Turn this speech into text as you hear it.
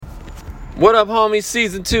What up, homies?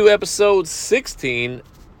 Season 2, episode 16.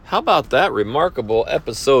 How about that remarkable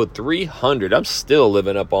episode 300? I'm still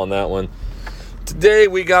living up on that one. Today,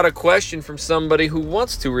 we got a question from somebody who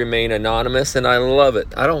wants to remain anonymous, and I love it.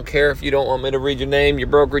 I don't care if you don't want me to read your name, your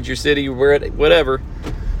brokerage, your city, whatever.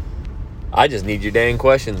 I just need your dang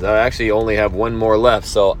questions. I actually only have one more left,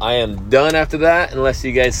 so I am done after that, unless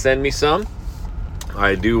you guys send me some.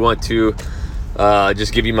 I do want to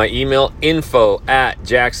just give you my email,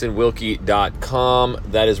 info@jacksonwilkie.com.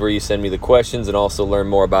 That is where you send me the questions and also learn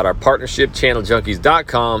more about our partnership.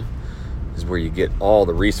 channeljunkies.com is where you get all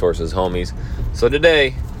the resources, homies. So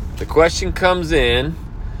today, the question comes in,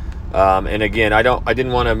 and again, I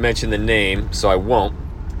didn't want to mention the name, so I won't.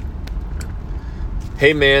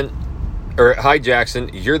 Hey, man, or hi, Jackson,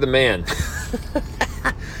 you're the man.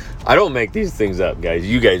 I don't make these things up, guys.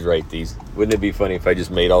 You guys write these. Wouldn't it be funny if I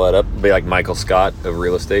just made all that up? It'd be like Michael Scott of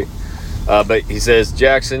real estate. But he says,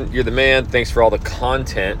 Jackson, you're the man. Thanks for all the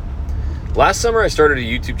content. Last summer, I started a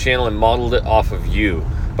YouTube channel and modeled it off of you.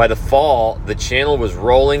 By the fall, the channel was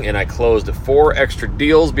rolling, and I closed 4 extra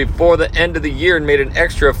deals before the end of the year and made an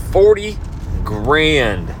extra 40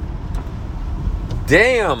 grand.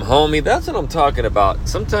 Damn, homie. That's what I'm talking about.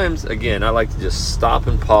 Sometimes, again, I like to just stop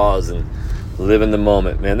and pause and live in the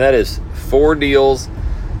moment, man. That is 4 deals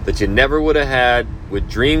that you never would have had with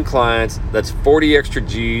dream clients. That's 40 extra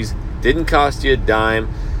G's. Didn't cost you a dime.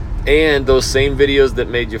 And those same videos that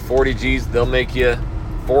made you 40 G's, they'll make you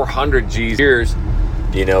 400 G's years,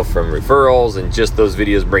 you know, from referrals and just those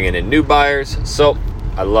videos bringing in new buyers. So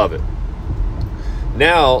I love it.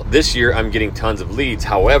 Now, this year, I'm getting tons of leads.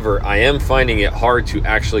 However, I am finding it hard to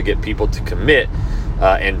actually get people to commit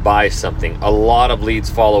and buy something. A lot of leads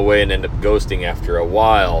fall away and end up ghosting after a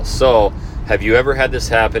while. So have you ever had this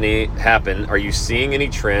happen? Are you seeing any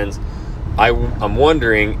trends? I'm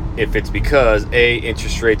wondering if it's because A,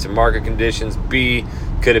 interest rates and market conditions. B,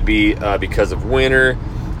 could it be because of winter?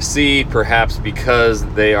 C, perhaps because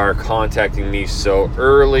they are contacting me so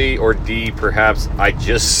early. Or D, perhaps I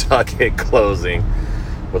just suck at closing.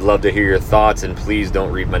 Would love to hear your thoughts, and please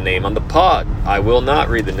don't read my name on the pod. I will not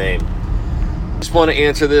read the name. Just want to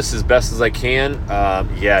answer this as best as I can.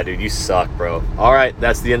 Yeah, dude, you suck, bro. All right,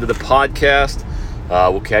 that's the end of the podcast.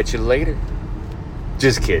 We'll catch you later.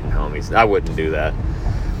 Just kidding, homies. I wouldn't do that.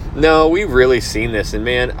 No, we've really seen this. And,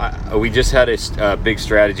 man, we just had a big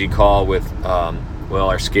strategy call with,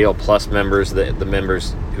 our Scale Plus members, the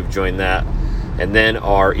members who've joined that, and then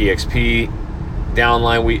our EXP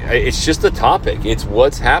downline. It's just a topic. It's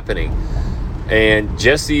what's happening. And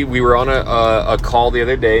Jesse, we were on a call the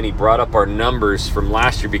other day, and he brought up our numbers from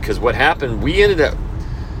last year, because what happened, we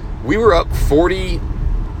were up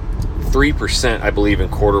 43%, I believe, in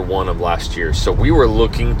quarter 1 of last year. So we were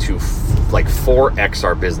looking to 4x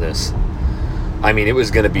our business. I mean, it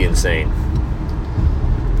was going to be insane.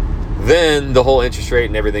 Then the whole interest rate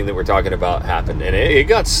and everything that we're talking about happened, and it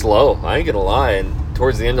got slow. I ain't going to lie. And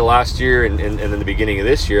towards the end of last year and then the beginning of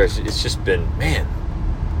this year, it's just been, man,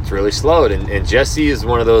 it's really slowed. And Jesse is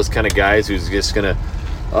one of those kind of guys who's just going to,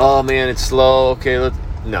 oh, man, it's slow. Okay,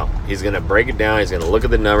 no. He's going to break it down. He's going to look at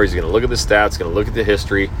the numbers. He's going to look at the stats. He's going to look at the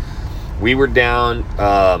history. We were down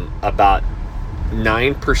about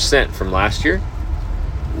 9% from last year.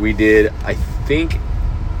 We did, I think,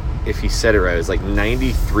 if he said it right, it was like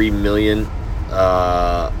 93 million 2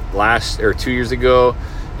 years ago.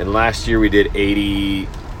 And last year we did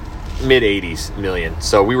mid-80s million.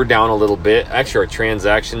 So we were down a little bit. Actually, our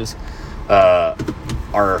transactions,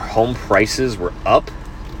 our home prices were up.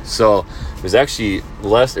 So it was actually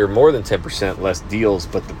less, or more than 10% less deals,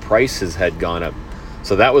 but the prices had gone up.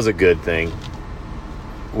 So that was a good thing.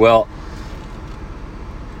 Well,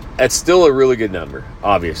 that's still a really good number,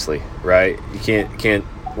 obviously, right? You can't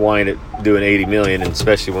whine at doing 80 million, and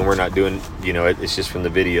especially when we're not doing, it's just from the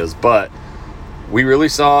videos. But we really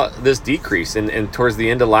saw this decrease, and towards the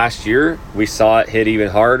end of last year, we saw it hit even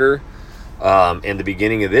harder in the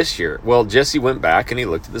beginning of this year. Well, Jesse went back and he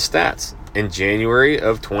looked at the stats. In January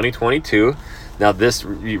of 2022, now this,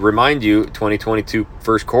 remind you, 2022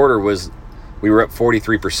 first quarter we were up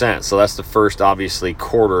 43%. So that's the first, obviously,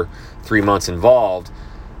 quarter, 3 months involved.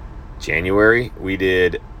 January, we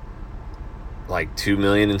did like 2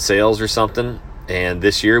 million in sales or something. And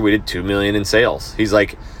this year we did 2 million in sales. He's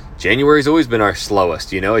like, January's always been our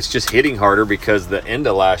slowest, it's just hitting harder because the end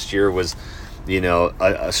of last year was,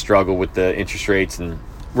 a struggle with the interest rates. And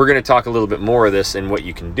we're going to talk a little bit more of this and what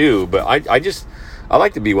you can do. But I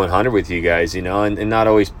like to be 100 with you guys, and not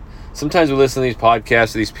always. Sometimes we listen to these podcasts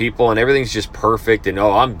of these people and everything's just perfect and,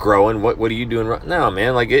 oh, I'm growing. What are you doing? No,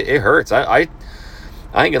 man, like it hurts.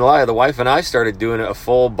 I ain't gonna lie, the wife and I started doing a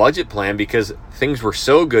full budget plan because things were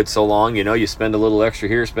so good so long. You know, you spend a little extra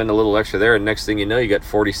here, spend a little extra there, and next thing you know, you got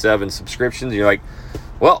 47 subscriptions. And you're like,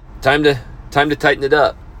 well, time to tighten it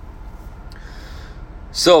up.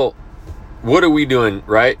 So what are we doing,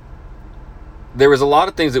 right? There was a lot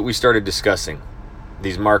of things that we started discussing.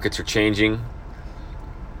 These markets are changing.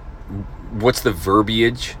 What's the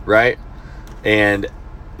verbiage, right? And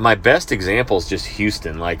my best example is just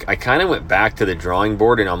Houston. Like, I kind of went back to the drawing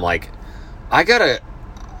board and I'm like, I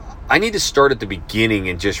need to start at the beginning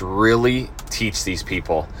and just really teach these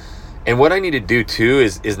people. And what I need to do too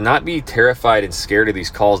is not be terrified and scared of these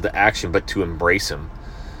calls to action, but to embrace them.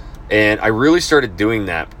 And I really started doing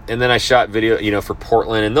that. And then I shot video, you know, for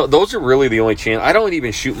Portland. And those are really the only channels. I don't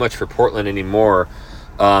even shoot much for Portland anymore.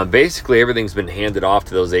 Basically, everything's been handed off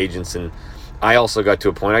to those agents. And I also got to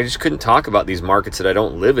a point I just couldn't talk about these markets that I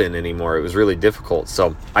don't live in anymore. It was really difficult.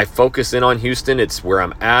 So I focus in on Houston. It's where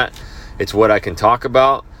I'm at. It's what I can talk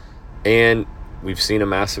about. And we've seen a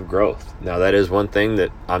massive growth. Now, that is one thing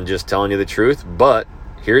that I'm just telling you the truth. But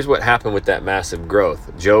here's what happened with that massive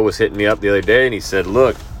growth. Joe was hitting me up the other day and he said,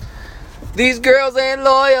 look, these girls ain't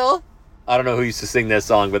loyal. I don't know who used to sing that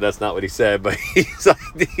song, but that's not what he said. But he's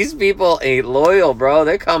like, these people ain't loyal, bro.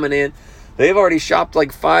 They're coming in. They've already shopped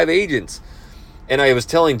like 5 agents. And I was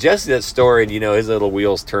telling Jesse that story, and, you know, his little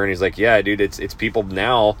wheels turn. He's like, yeah, dude, it's people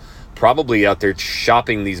now probably out there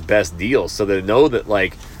shopping these best deals. So they know that,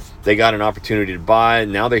 like, they got an opportunity to buy.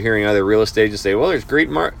 And now they're hearing other real estate agents say, well, there's great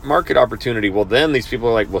market opportunity. Well, then these people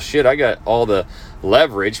are like, well, shit, I got all the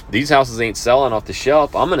leverage. These houses ain't selling off the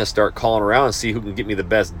shelf. I'm going to start calling around and see who can get me the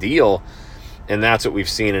best deal. And that's what we've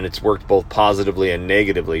seen. And it's worked both positively and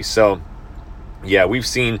negatively. So, yeah, we've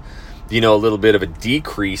seen, you know, a little bit of a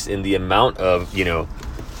decrease in the amount of, you know,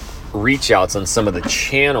 reach outs on some of the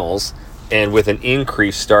channels, and with an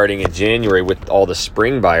increase starting in January with all the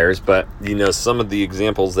spring buyers. But, you know, some of the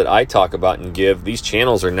examples that I talk about and give, these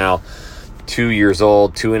channels are now 2 years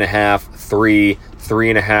old, 2.5, 3,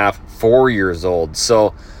 3.5, 4 years old.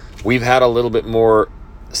 So we've had a little bit more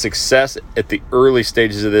success at the early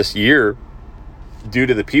stages of this year due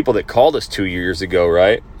to the people that called us 2 years ago,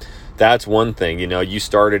 right? That's one thing. You know, you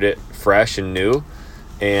started it fresh and new,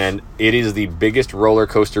 and it is the biggest roller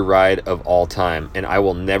coaster ride of all time. And I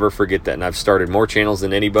will never forget that. And I've started more channels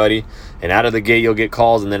than anybody, and out of the gate you'll get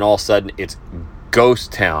calls, and then all of a sudden it's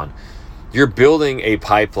ghost town. You're building a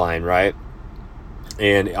pipeline, right?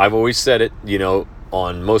 And I've always said it, you know,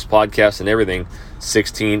 on most podcasts and everything,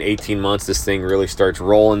 16, 18 months, this thing really starts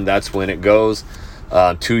rolling. That's when it goes.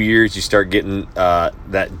 2 years, you start getting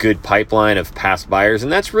that good pipeline of past buyers.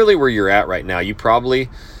 And that's really where you're at right now. You probably,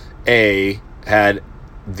 had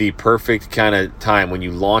the perfect kind of time when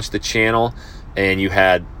you launched the channel and you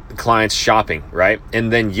had clients shopping, right?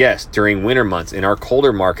 And then, yes, during winter months in our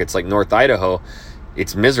colder markets like North Idaho,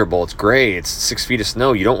 it's miserable. It's gray. It's 6 feet of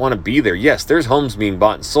snow. You don't want to be there. Yes, there's homes being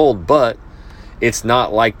bought and sold, but it's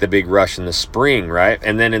not like the big rush in the spring, right?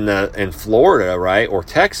 And then in Florida, right, or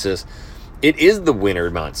Texas, it is the winter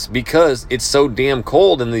months because it's so damn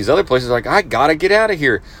cold, and these other places are like, I gotta get out of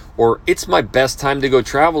here, or it's my best time to go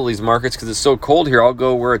travel these markets because it's so cold here. I'll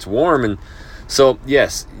go where it's warm. And so,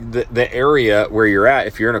 yes, the area where you're at,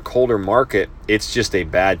 if you're in a colder market, it's just a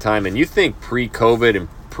bad time. And you think pre-COVID and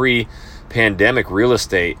pre-pandemic real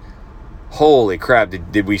estate, holy crap,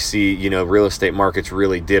 did we see, you know, real estate markets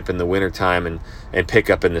really dip in the wintertime and pick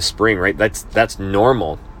up in the spring, right? That's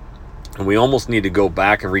normal. And we almost need to go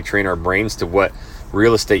back and retrain our brains to what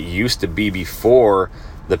real estate used to be before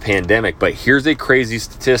the pandemic. But here's a crazy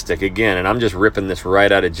statistic again, and I'm just ripping this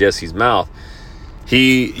right out of Jesse's mouth.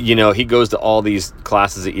 He goes to all these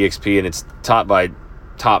classes at EXP, and it's taught by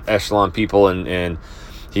top echelon people, and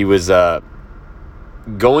he was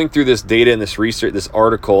going through this data and this research, this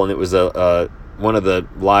article, and it was one of the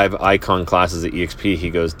live icon classes at EXP. He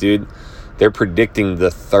goes, dude, they're predicting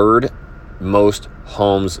the third most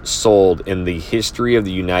homes sold in the history of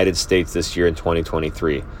the United States this year in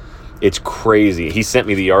 2023. It's crazy. He sent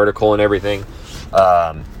me the article and everything.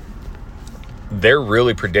 They're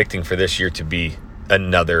really predicting for this year to be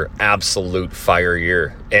another absolute fire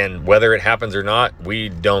year. And whether it happens or not, we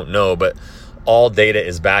don't know, but all data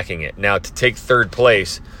is backing it. Now, to take third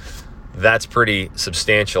place, that's pretty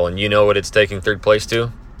substantial. And you know what it's taking third place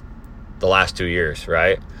to? The last 2 years,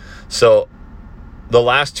 right? So the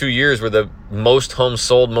last 2 years were the most homes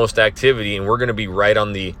sold, most activity, and we're going to be right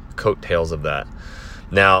on the coattails of that.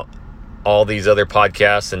 Now, all these other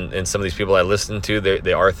podcasts and some of these people I listen to,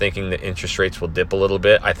 they are thinking that interest rates will dip a little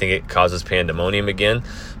bit. I think it causes pandemonium again,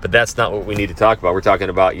 but that's not what we need to talk about. We're talking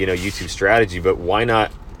about, you know, YouTube strategy, but why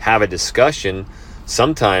not have a discussion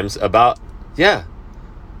sometimes about,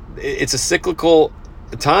 it's a cyclical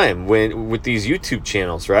time with these YouTube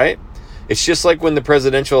channels, right? It's just like when the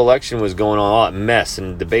presidential election was going on, all that mess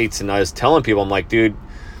and debates, and I was telling people, I'm like, dude,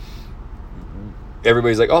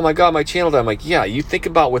 everybody's like, oh my God, my channel died. I'm like, yeah, you think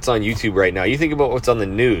about what's on YouTube right now. You think about what's on the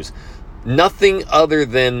news. Nothing other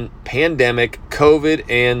than pandemic, COVID,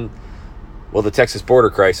 and, well, the Texas border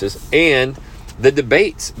crisis, and the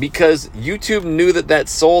debates, because YouTube knew that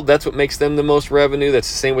sold. That's what makes them the most revenue. That's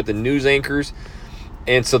the same with the news anchors.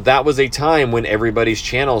 And so that was a time when everybody's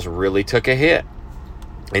channels really took a hit.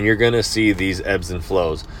 And you're going to see these ebbs and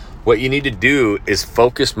flows. What you need to do is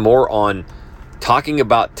focus more on talking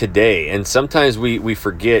about today. And sometimes we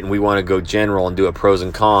forget and we want to go general and do a pros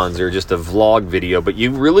and cons or just a vlog video. But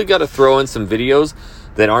you really got to throw in some videos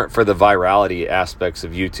that aren't for the virality aspects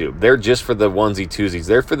of YouTube. They're just for the onesie twosies.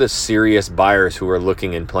 They're for the serious buyers who are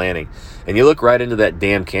looking and planning. And you look right into that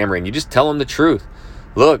damn camera and you just tell them the truth.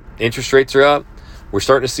 Look, interest rates are up. We're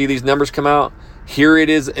starting to see these numbers come out. Here it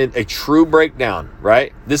is, a true breakdown,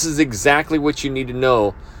 right? This is exactly what you need to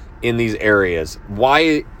know in these areas.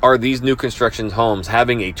 Why are these new construction homes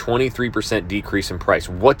having a 23% decrease in price?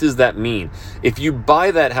 What does that mean? If you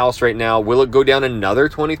buy that house right now, will it go down another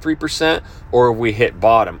 23%, or have we hit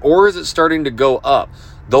bottom? Or is it starting to go up?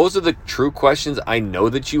 Those are the true questions I know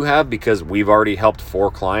that you have, because we've already helped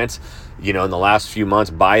 4 clients, in the last few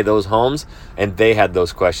months buy those homes, and they had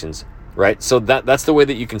those questions. Right? So that's the way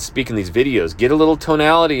that you can speak in these videos. Get a little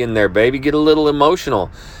tonality in there, baby. Get a little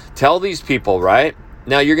emotional. Tell these people, right?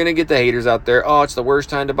 Now, you're going to get the haters out there. Oh, it's the worst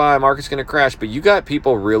time to buy. Market's going to crash. But you got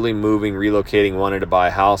people really moving, relocating, wanting to buy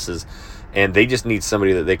houses, and they just need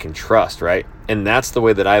somebody that they can trust, right? And that's the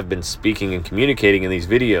way that I've been speaking and communicating in these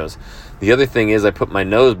videos. The other thing is I put my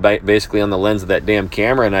nose basically on the lens of that damn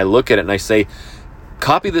camera, and I look at it and I say,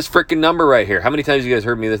 copy this freaking number right here. How many times you guys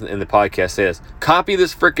heard me in the podcast say this? Copy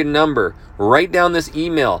this freaking number. Write down this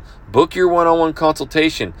email. Book your one-on-one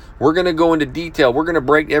consultation. We're going to go into detail. We're going to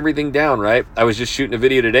break everything down, right? I was just shooting a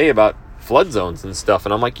video today about flood zones and stuff,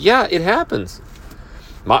 and I'm like, yeah, it happens.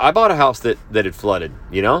 I bought a house that had flooded,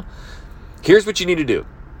 Here's what you need to do.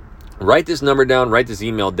 Write this number down. Write this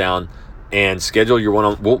email down. And schedule your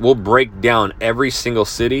one-on-one. We'll break down every single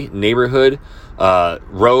city, neighborhood,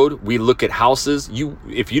 road. We look at houses.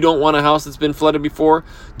 If you don't want a house that's been flooded before,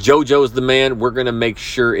 JoJo's the man. We're going to make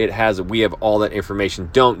sure it has it. We have all that information.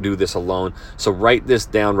 Don't do this alone. So write this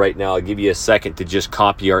down right now. I'll give you a second to just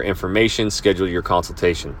copy our information, schedule your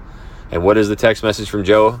consultation. And what is the text message from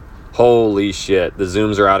Joe? Holy shit, the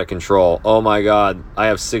Zooms are out of control. Oh my God, I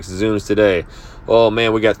have 6 Zooms today. Oh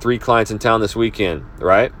man, we got 3 clients in town this weekend,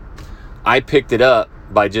 right? I picked it up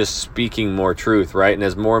by just speaking more truth, right? And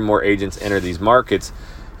as more and more agents enter these markets,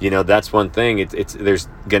 that's one thing. There's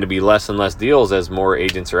going to be less and less deals as more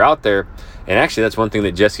agents are out there. And actually, that's one thing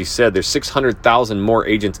that Jesse said. There's 600,000 more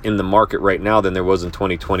agents in the market right now than there was in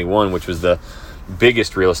 2021, which was the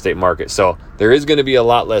biggest real estate market. So there is going to be a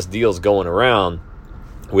lot less deals going around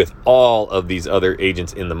with all of these other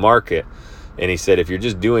agents in the market. And he said, if you're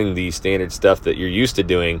just doing the standard stuff that you're used to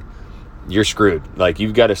doing, you're screwed. Like,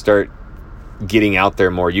 you've got to start getting out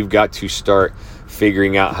there more. You've got to start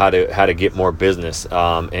figuring out how to get more business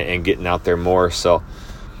and getting out there more. So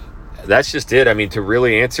that's just it. I mean, to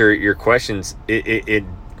really answer your questions,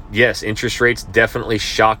 yes, interest rates definitely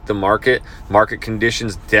shocked the market. Market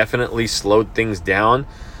conditions definitely slowed things down.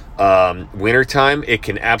 Wintertime, it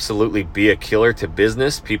can absolutely be a killer to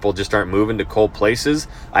business. People just aren't moving to cold places.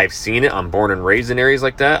 I've seen it. I'm born and raised in areas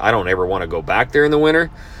like that. I don't ever want to go back there in the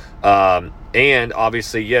winter. And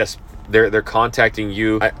obviously, yes, they're contacting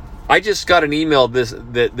you. I just got an email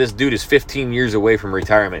that this dude is 15 years away from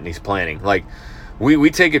retirement and he's planning. Like,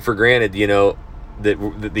 we take it for granted,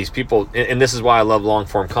 that these people, and this is why I love long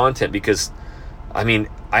form content, because I mean,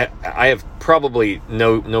 I have probably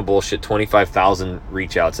no bullshit 25,000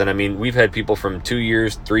 reach outs, and I mean, we've had people from 2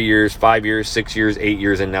 years, 3 years, 5 years, 6 years, 8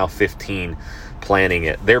 years, and now 15 planning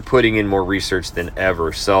it. They're putting in more research than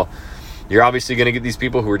ever. So you're obviously going to get these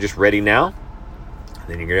people who are just ready now.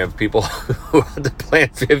 Then you're going to have people who have to plan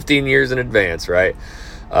 15 years in advance, right?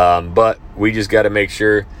 But we just got to make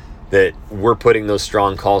sure that we're putting those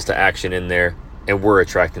strong calls to action in there, and we're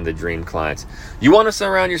attracting the dream clients. You want to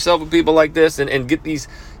surround yourself with people like this and get these,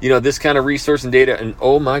 this kind of resource and data. And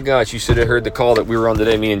oh my gosh, you should have heard the call that we were on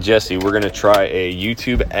today, me and Jesse. We're going to try a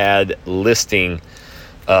YouTube ad listing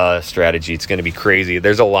strategy. It's going to be crazy.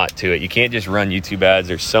 There's a lot to it. You can't just run YouTube ads.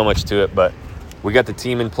 There's so much to it, but we got the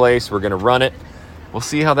team in place. We're going to run it. We'll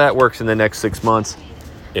see how that works in the next 6 months.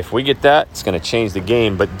 If we get that, it's going to change the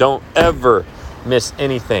game. But don't ever miss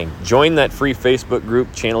anything. Join that free Facebook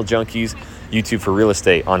group, Channel Junkies, YouTube for Real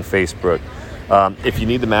Estate on Facebook. If you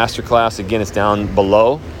need the masterclass, again, it's down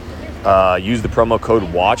below. Use the promo code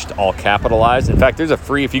WATCHED, all capitalized. In fact,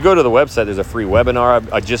 if you go to the website, there's a free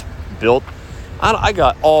webinar I just built. I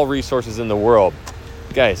got all resources in the world.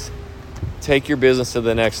 Guys, take your business to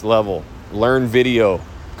the next level. Learn video.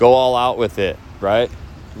 Go all out with it, right?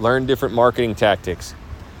 Learn different marketing tactics.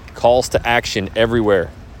 Calls to action everywhere.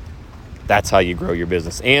 That's how you grow your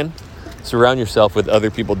business. And surround yourself with other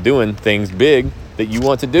people doing things big that you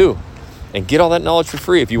want to do. And get all that knowledge for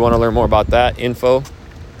free. If you want to learn more about that, info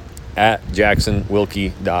at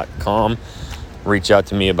jacksonwilkie.com. Reach out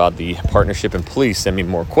to me about the partnership, and please send me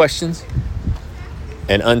more questions.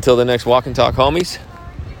 And until the next Walk and Talk, homies,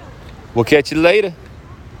 we'll catch you later.